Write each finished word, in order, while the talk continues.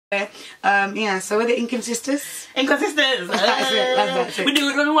Yeah, so we're the INCONSISTERS. INCONSISTERS. That's it. We do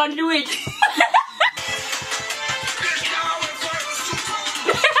it when we want to do it.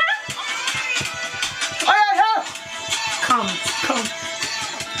 Come.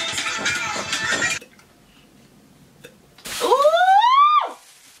 Ooh!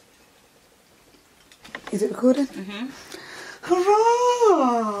 Is it recording?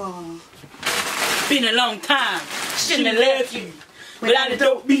 Hurrah! Been a long time. Shouldn't have left you. Without a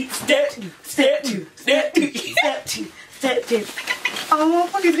dope beat. Step two. Oh,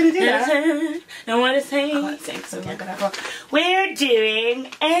 what are you gonna do that? I want to sing. I can't sing, so I'm gonna go. We're doing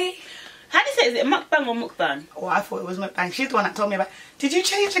a... How do you say it? Is it mukbang or mukbang? Oh, I thought it was mukbang. She's the one that told me about. Did you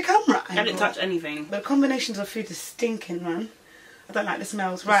change the camera? I didn't touch anything. The combinations of food is stinking, man. I don't like the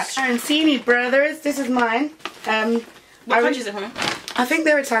smells. Right, Arancini Brothers. This is mine. What country is it from? I think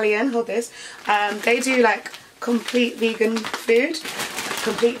they're Italian. Hold this. They do like complete vegan food.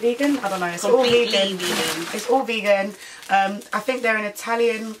 Complete vegan? I don't know. It's all vegan. It's all vegan. I think they're an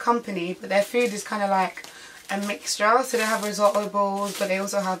Italian company, but their food is kind of like a mixture. So they have risotto bowls, but they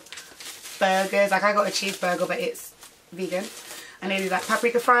also have burgers. Like I got a cheeseburger, but it's vegan. And they do like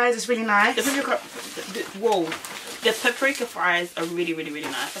paprika fries. It's really nice. The paprika fries are really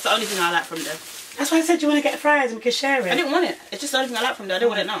nice. That's the only thing I like from them. That's why I said you want to get fries and we can share it. I didn't want it. It's just the only thing I like from there. I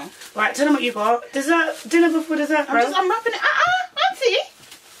didn't want it now. Right, tell them what you got. Dessert, dinner before dessert, bro. I'm wrapping it. Auntie.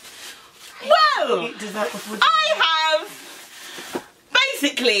 Well, eat dessert before dessert. I have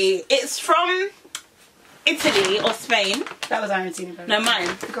basically it's from Italy or Spain. That was Arancini, bro. No, mine.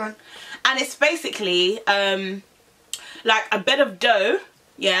 Go on. And it's basically like a bed of dough,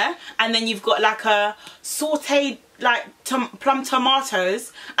 yeah, and then you've got like a sauteed like plum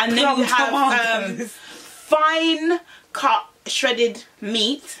tomatoes, and then you have fine cut shredded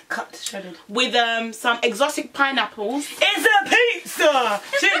meat, with some exotic pineapples. It's a pizza.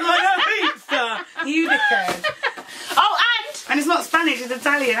 She's got a pizza. You dickhead. Oh, and it's not Spanish. It's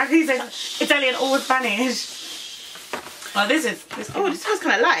Italian. How can you say Italian or Spanish? Oh, this oh, this sounds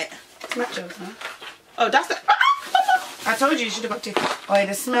kind of light. It's nachos, huh? Oh, that's the. I told you should have got two. Oh,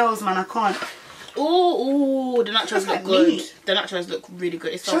 the smells, man. I can't. Ooh, the nachos look good. Meat. The nachos look really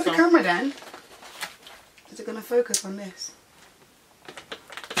good. It's show the camera then. Is it gonna focus on this?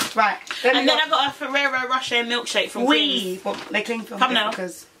 Right. And then I got a Ferrero Rocher milkshake from Queens. Well, they cling film. Come now.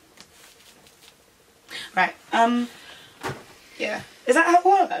 Because... Right. Yeah. Is that how it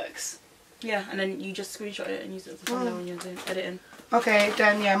works? Yeah, and then you just screenshot it and use it as a thumbnail when you're editing. Okay,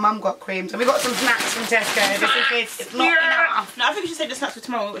 then yeah, Mum got cream. So we got some snacks from Tesco just in case it's not enough. No, I think we should save the snacks for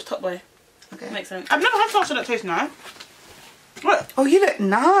tomorrow when we watch Top Boy. Okay. Makes sense. I've never had salsa that tastes nice. Look. Oh, you look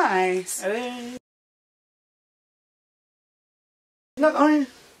nice. Look on.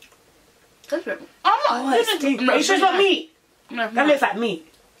 Taste it. Oh, it stinks. No, you sure it's not meat? No, that looks like meat.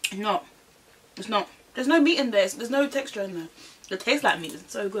 It's not. It's not. There's no meat in there. There's no texture in there. It tastes like meat.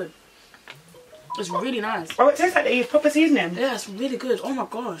 It's so good. It's really nice. Oh, it tastes like they use proper seasoning. Yeah, it's really good. Oh my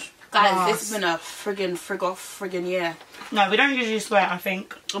gosh. Guys, this has been a friggin' year. No, we don't usually swear, I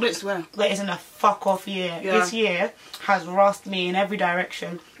think. I don't swear. But it's in a fuck off year. Yeah. This year has rossed me in every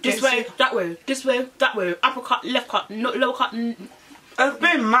direction. This way, that way, this way, that way. Upper cut, left cut, lower cut. It's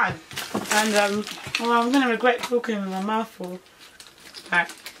been mad. And, well, I'm going to regret talking with my mouth full. Right.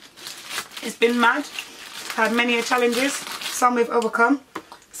 It's been mad. Had many challenges. Some we've overcome.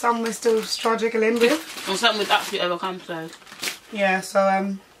 Some we're still struggling with. And some we've absolutely overcome, so. Yeah,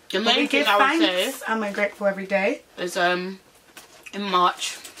 so, the main thing I would say, and we're grateful every day, is in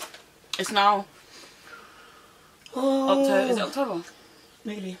March. It's now October. Is it October?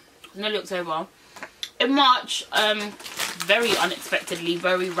 Nearly. Nearly October. In March, very unexpectedly,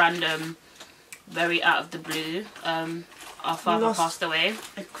 very random, very out of the blue, our father passed away.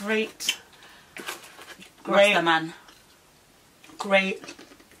 A great man. Great.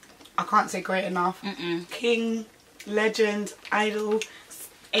 I can't say great enough. King, legend, idol,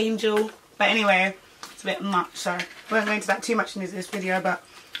 angel. But anyway, it's a bit much, so we won't go into that too much in this video, but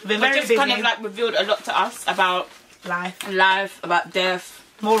we've been very busy. Kind of like revealed a lot to us about life, about death,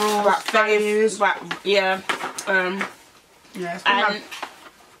 morals, about values, yeah, and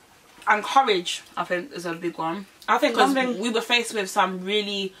courage. I think is a big one. I think because we were faced with some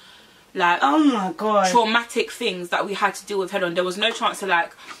really like, oh my god, traumatic things that we had to deal with head on. There was no chance to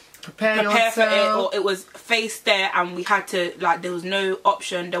like prepare for it, or it was faced there and we had to like, there was no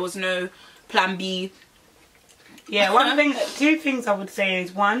option, there was no plan B. Yeah, two things I would say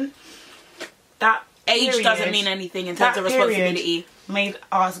is, one, that age doesn't mean anything in terms of responsibility. Made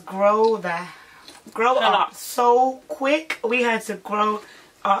us grow up so quick. We had to grow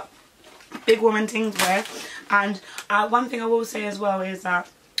up, big woman things there. And one thing I will say as well is that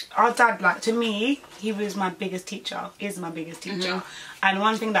our dad, like, to me, he was my biggest teacher, is my biggest teacher. And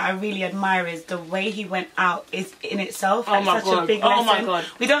one thing that I really admire is the way he went out is in itself like, such a big lesson. Oh my God.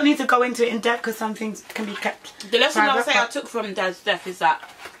 We don't need to go into it in depth because some things can be kept The lesson private, I'll say I took from Dad's death is that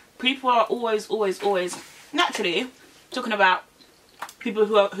people are always naturally talking about people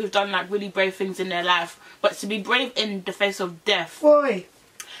who've done like really brave things in their life, but to be brave in the face of death boy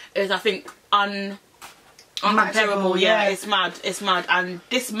is, I think, uncomparable. Yeah, it's mad. And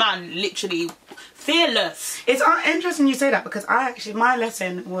this man, literally fearless. It's interesting you say that, because my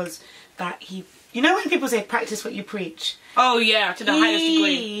lesson was that he, you know when people say practice what you preach? Oh yeah, to the highest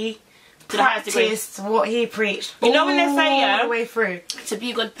degree. To the highest degree. Practiced what he preached. You know when they say all the way through, to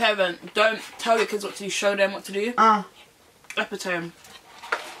be a good parent, don't tell your kids what to do, show them what to do. Epitome.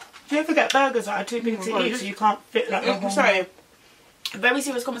 You ever get burgers that are too big to eat, so you can't fit like the whole Sorry, very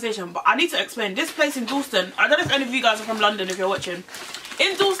serious conversation, but I need to explain. This place in Dalston, I don't know if any of you guys are from London if you're watching.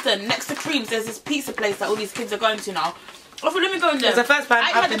 In Dalston, next to Creams, there's this pizza place that all these kids are going to now. I thought, let me go in there. It's the first time I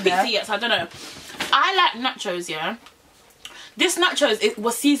ain't had the pizza yet, so I don't know. I like nachos, yeah. This nachos, it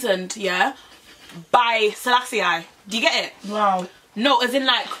was seasoned, yeah, by Selassie. Do you get it? Wow. No, as in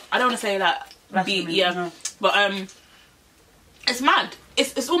like, I don't want to say like, yeah. No. But it's mad.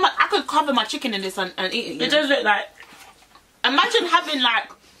 It's all mad. I could cover my chicken in this and eat it. It does look like, imagine having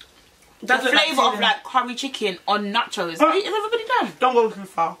like the flavour of like curry chicken on nachos. Is everybody done? Don't go too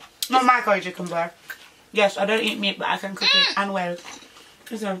far. Not my curry chicken, bro. Yes, I don't eat meat, but I can cook it and well.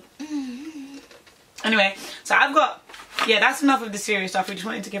 So, anyway, so I've got, yeah, that's enough of the serious stuff. We just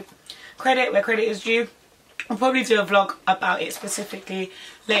wanted to give credit where credit is due. I'll probably do a vlog about it specifically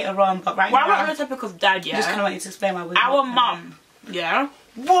later on, but right now, we're on the topic of Dad, yeah. Just kind of wanted to explain why our mum, yeah.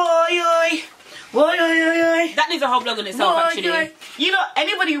 Boy, that needs a whole vlog on itself, actually. You know,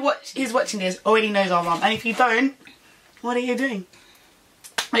 anybody who's watching this already knows our mum, and if you don't, what are you doing?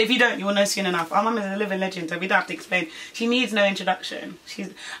 If you don't, you will know soon enough. Our mum is a living legend, so we don't have to explain. She needs no introduction.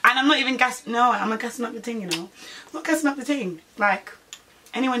 And I'm not even gassing. No, I'm not gassing up the thing. You know, I'm not gassing up the thing. Like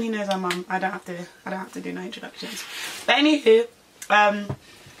anyone who knows our mum, I don't have to do no introductions. But anywho,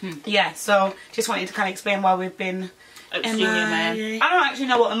 yeah. So just wanted to kind of explain why we've been. Man. I don't actually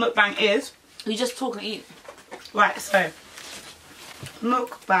know what a mukbang is. You just talk and eat. Right. So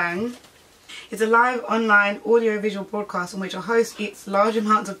mukbang is a live online audio-visual broadcast in which a host eats large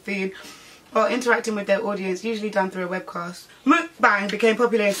amounts of food while interacting with their audience, usually done through a webcast. Mukbang became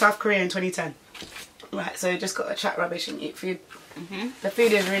popular in South Korea in 2010. Right, so just got to chat rubbish and eat food. The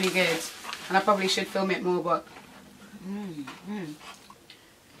food is really good, and I probably should film it more, but... A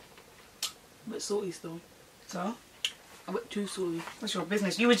bit salty still. So? A bit too salty. What's your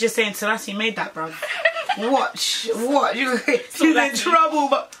business? You were just saying Selassie made that, bro. Watch. You're in trouble,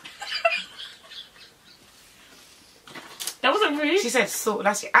 but... That wasn't rude. She said salt.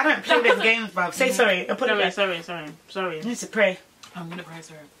 That's it. I don't play them games, bruv. Say sorry. I'll put it back. Sorry. You need to pray. I'm gonna pray,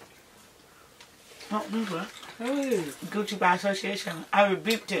 sorry. Not Google. Guilty by association. I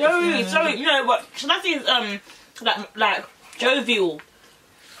rebuked it. Sorry. No, but Selassie is like jovial.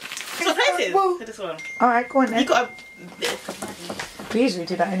 So places. Well, this one. Alright, go on then. You got a... We usually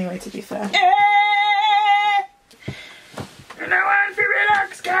do that anyway, to be fair. No one to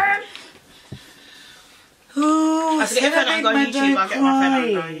relax, guys. Ooh,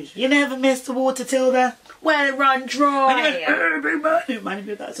 you never miss the water till the well it run dry. When you went, big man, you reminded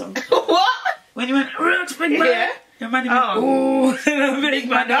me of that song. What? When you went, relax, big man. Yeah. You reminded me. Oh, big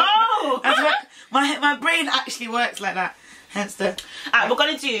man. No. That's what my brain actually works like that. Hence the. We're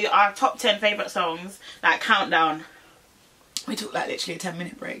gonna do our top 10 favourite songs, like countdown. We took like literally a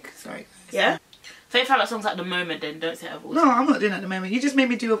 10-minute break. Sorry. Yeah. Favourite songs at the moment, then don't say of all time. No, I'm not doing it at the moment. You just made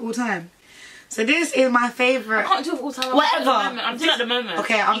me do of all time. So this is my favourite. I can't do it all time. Whatever. I'm doing it at the moment.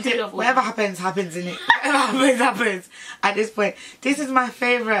 Okay, I'm doing it. Whatever happens, happens in it. Whatever happens at this point. This is my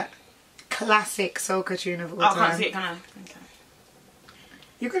favourite classic soca tune of all time. I can't see it, can I? Okay.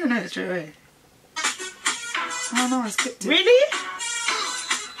 You're gonna know it straight away. Oh no, I skipped it. Really?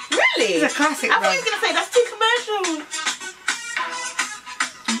 Really? It's a classic. I thought you were gonna say that's too commercial.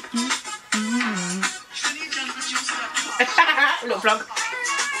 Look, vlog.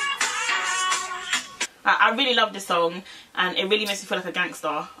 I really love this song, and it really makes me feel like a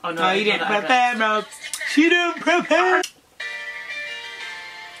gangster. Oh no, you didn't prepare, no. She didn't prepare.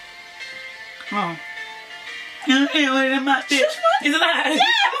 Oh. You ain't one of my bitch. Is it that? Yeah,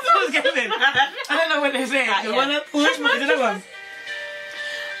 I don't know what they're saying. You wanna push my? Is it that one?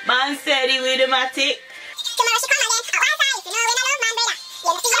 Man steady with my tick.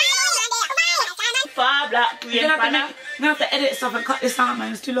 Far black. You're gonna have to edit stuff and cut this out,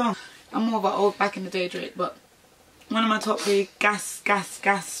 man. It's too long. I'm more of an old back in the day Drake, but one of my top 3 gas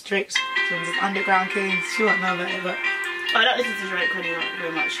strict songs is Underground Kings. She won't know about it, but I don't listen to Drake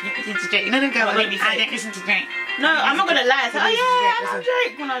very much. you listen to Drake. You know the girl, I don't listen to Drake. No, I'm not gonna lie. I say, oh yeah, I love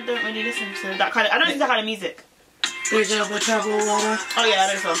Drake when I don't really listen to that kind of. I don't listen to that kind of music. Rich up a trouble water. Oh yeah,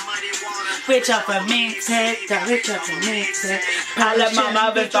 I know so. Rich up a mixtape. That rich up a mixtape. I love my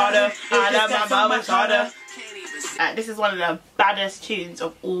mother's daughter. I love my mother's daughter. This is one of the baddest tunes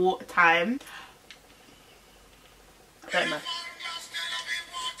of all time. I don't know.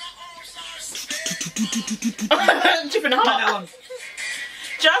 Tripping hard.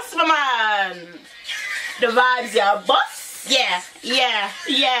 Just for man. The vibes, yeah, boss. Yeah.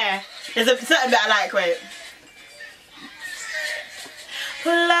 There's a certain bit I like, wait.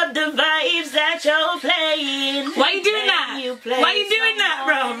 Pull up the vibes that you're playing. Why you doing that? Why you doing that,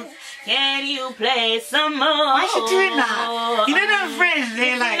 bro? Can you play some more? Why you doing that? You know them friends,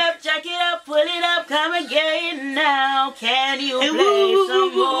 they're like, jack it up, pull it up, come again now. Can you play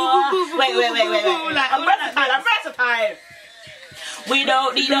some more? Wait. I'm versatile. We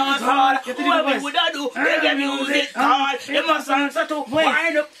don't need our call. What we would do? Make the music call. It must sound so to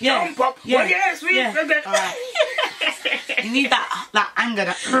wind up, jump up. Yeah. Oh yes, we. Alright. You need that anger,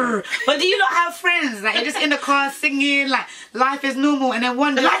 that. But do you not have friends like you're just in the car singing like life is normal, and then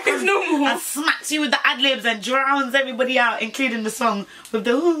one day Life is normal and smacks you with the ad libs and drowns everybody out, including the song with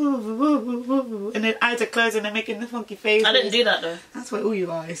the and then eyes are closed and they're making the funky face. I didn't do that though. That's what all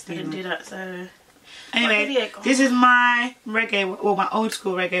you are. I didn't do that, so. Anyway, this is my reggae, or my old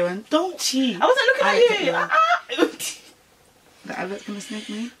school reggae one. Don't cheat. I wasn't looking at you. The advert's gonna snake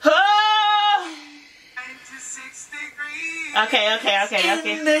me. Okay.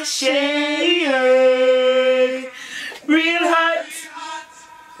 In the shade, real hot.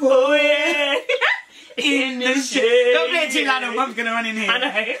 Oh yeah. In the shade. Don't play it too loud, Mom's gonna run in here. I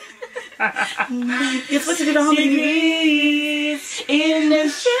know. You're supposed to do the harmony. In the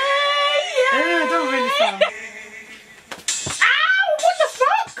shade. Don't really sound. Ow! What the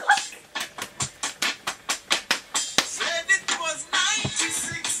fuck? Said it was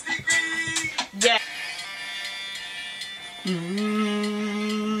 96 degrees. Yeah.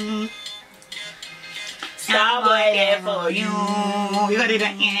 Stop waiting for you. You gotta do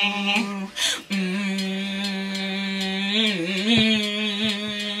that.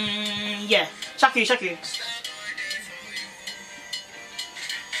 Yeah. Shaku.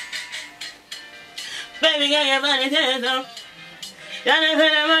 Baby, get your money down.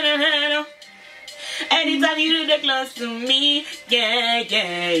 Anytime you do the close to me, yeah.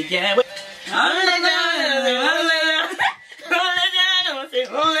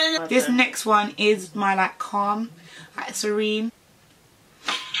 This next one is my like calm, like serene.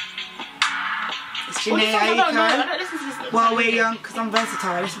 It's Janae Aiko. While we're young, because I'm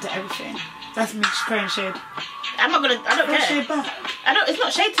versatile, I listen to everything. That's me spraying shade. I don't care. Shade back. It's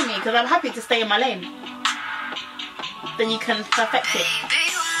not shade to me because I'm happy to stay in my lane. Then you can perfect it.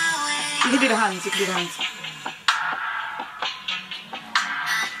 You can do the hands,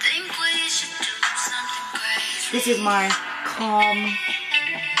 This is my calm.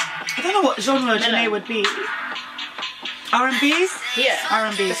 I don't know what genre Janae would be. R&B? Yeah.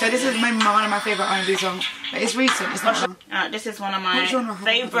 R&B. So this is one of my favourite R&B songs. But it's recent, it's not long. This is one of my genre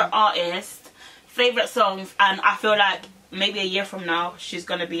favourite artists, favourite songs, and I feel like maybe a year from now she's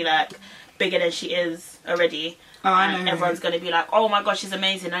gonna be like bigger than she is already. Oh, I and know. everyone's gonna be like, oh my god, she's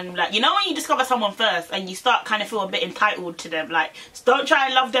amazing. And like, you know when you discover someone first and you start kind of feel a bit entitled to them, like, don't try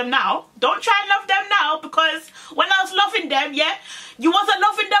and love them now. Don't try and love them now, because when I was loving them, yeah, you wasn't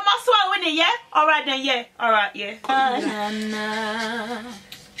loving them as well, innit, yeah? Alright then, yeah. Alright, yeah.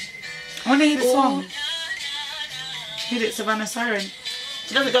 I wanna hear the song. Hear it, Savannah Siren.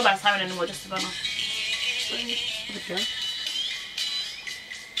 She doesn't go by Siren anymore, just Savannah. Okay.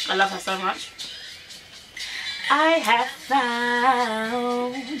 I love her so much. I have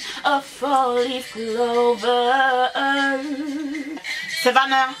found a four-leaf clover.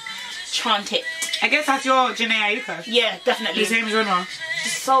 Savannah, chant it. I guess that's your Janae Aiko. Yeah, definitely. The same genre.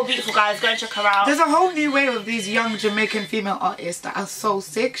 She's so beautiful, guys. Go and check her out. There's a whole new wave of these young Jamaican female artists that are so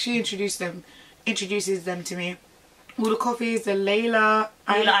sick. She introduces them to me. All the coffees, the Layla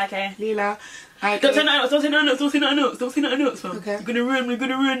Ike. Don't say no notes, man. Okay. We're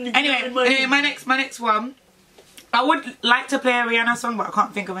gonna run. Anyway, my next one. I would like to play a Rihanna song, but I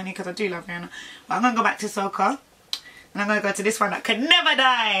can't think of any because I do love Rihanna. But I'm gonna go back to soca, and I'm gonna go to this one that could never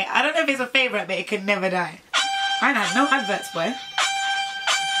die. I don't know if it's a favourite, but it could never die. I had no adverts, boy.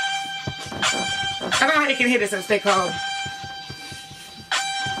 I don't know how you can hear this and stay calm.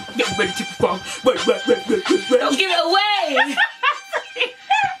 Get ready to perform. Wait. Don't give it away.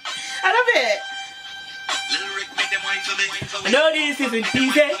 I love it. Lyric make them I know this isn't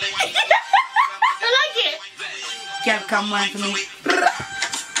easy. I like it. Girl, come wine for me.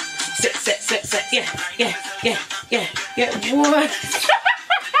 Set. Yeah. What?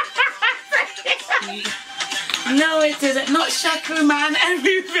 No, it isn't. Not Shaku Man,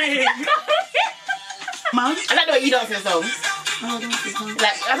 everything. Mum? I like the way you dance in the song. Oh, don't you come.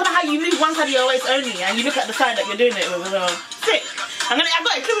 Like, I don't know how you move one side of your waist only and you look at the side that you're doing it with as well. Sick. I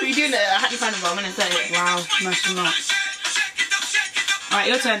got a clue what you're doing it. I had you find it, but I'm gonna say it. Wow, no, she's not. Alright,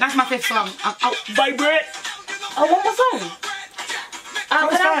 your turn. That's my 5th song. I'll vibrate. Oh, one more song.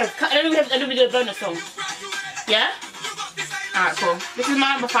 What's Can five? let me do a bonus song. Yeah? Alright, cool. This is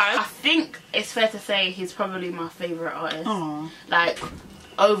my number 5. I think it's fair to say he's probably my favourite artist. Aww. Like,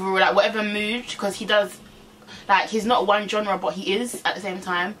 overall, like, whatever mood, because he does, like, he's not one genre, but he is at the same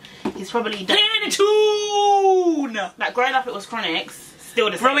time. He's probably done. Playing a tune! Like, growing up, it was Chronics. Still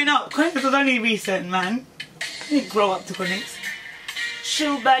the same. Growing up. Chronics was only recent, man. I didn't grow up to Chronics.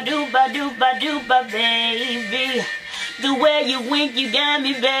 Shooba dooba dooba dooba, baby. The way you wink, you got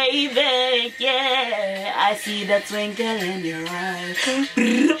me, baby. Yeah, I see the twinkle in your eyes.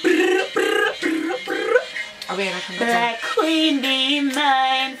 Black queen, be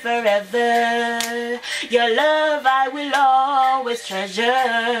mine forever. Your love I will always treasure.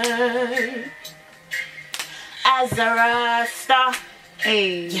 As a Rasta,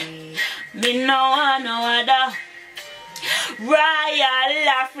 Hey. me no other. Royal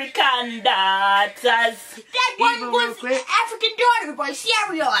African daughters. That one Even was real quick. African Daughter by Sierra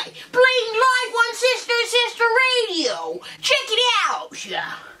playing live on Sister Radio. Check it out.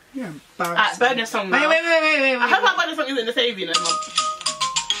 Yeah. You're embarrassing. Bonus song now. Wait. I hope our bonus song isn't the same, you know.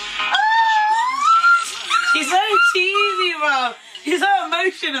 She's so cheesy, bro. She's so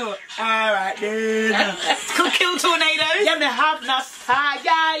emotional. Alright, dude. It's called Kill Tornadoes. Yeah, me have no style.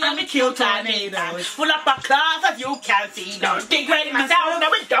 Yeah, me kill tornadoes. Full up a class as you can see. Don't think ready myself.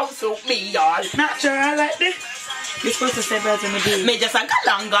 No, it don't suit me, y'all. Natural like this. You're supposed to say birds in the bee. Me just a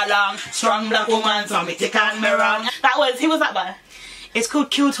galong. Strong black woman, so me take on me run. That was, who was that by? It's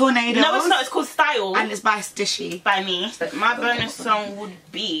called Kill Tornadoes. No, it's not. It's called Style. And it's by Stishy. By me. My bonus song would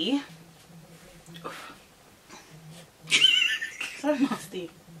be... So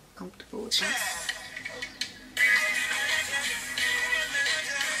nasty. Comfortable with that.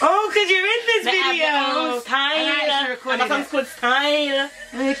 Oh, because you're in this video. Style. And I actually recorded My song's called Style.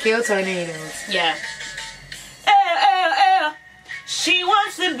 Kill Tornadoes. Yeah. She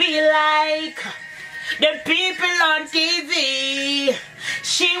wants to be like the people on TV.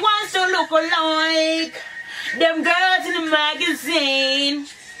 She wants to look like them girls in the magazine.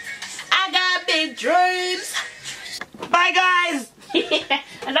 I got big dreams. Bye, guys.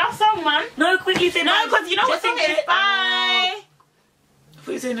 And that song, man. No, quickly say No, bye. because you know what Just song it is. say Bye. I thought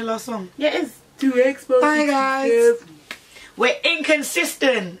you were saying the last song. Yeah, it is. 2X. Bye, guys. We're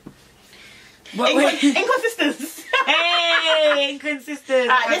inconsistent. Inconsistence. Hey,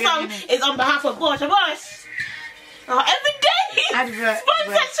 inconsistent. This song is on behalf of Bosch. Every day. Advert.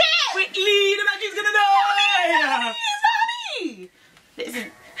 Sponsorship. Quickly, the magic's gonna die.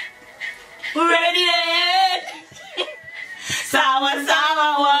 Listen. Ready then. Sour,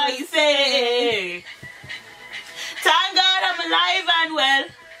 what you say? Thank God I'm alive and well.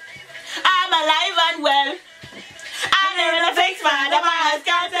 I'm alive and well. I never fix my device,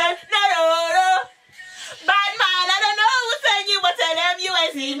 can't tell. No. Bad man, I don't know who's saying you, but tell them you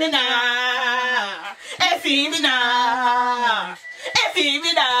ain't see me now. Ain't see me now. Ain't see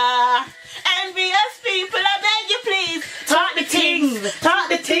me now. Envious people, I beg you please. Talk the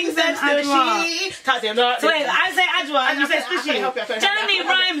things and stushy. Talk them not. So wait, I say Adwa and you say Stushy. Jeremy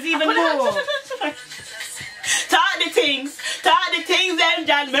rhymes even more. Talk the things and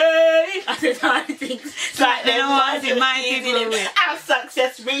John May. I said talk the things. Like them ones in my people. Our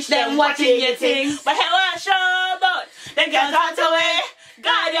success reach them watching your thing. But hey, what show about? They can talk away.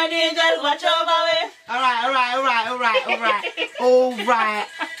 Guardian angels watch over me.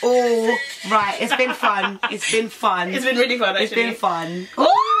 Alright. It's been fun. It's been really fun, actually. It's been fun. Oh,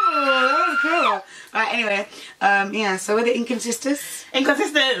 that was cool. Alright, anyway. Yeah, so we're the Inconsisters.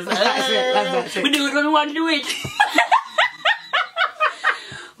 Inconsisters. That's it. We do it when we want to do it.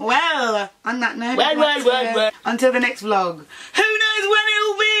 Well, on that note, Well. until the next vlog. Who knows when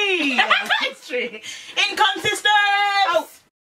it'll be? It's true.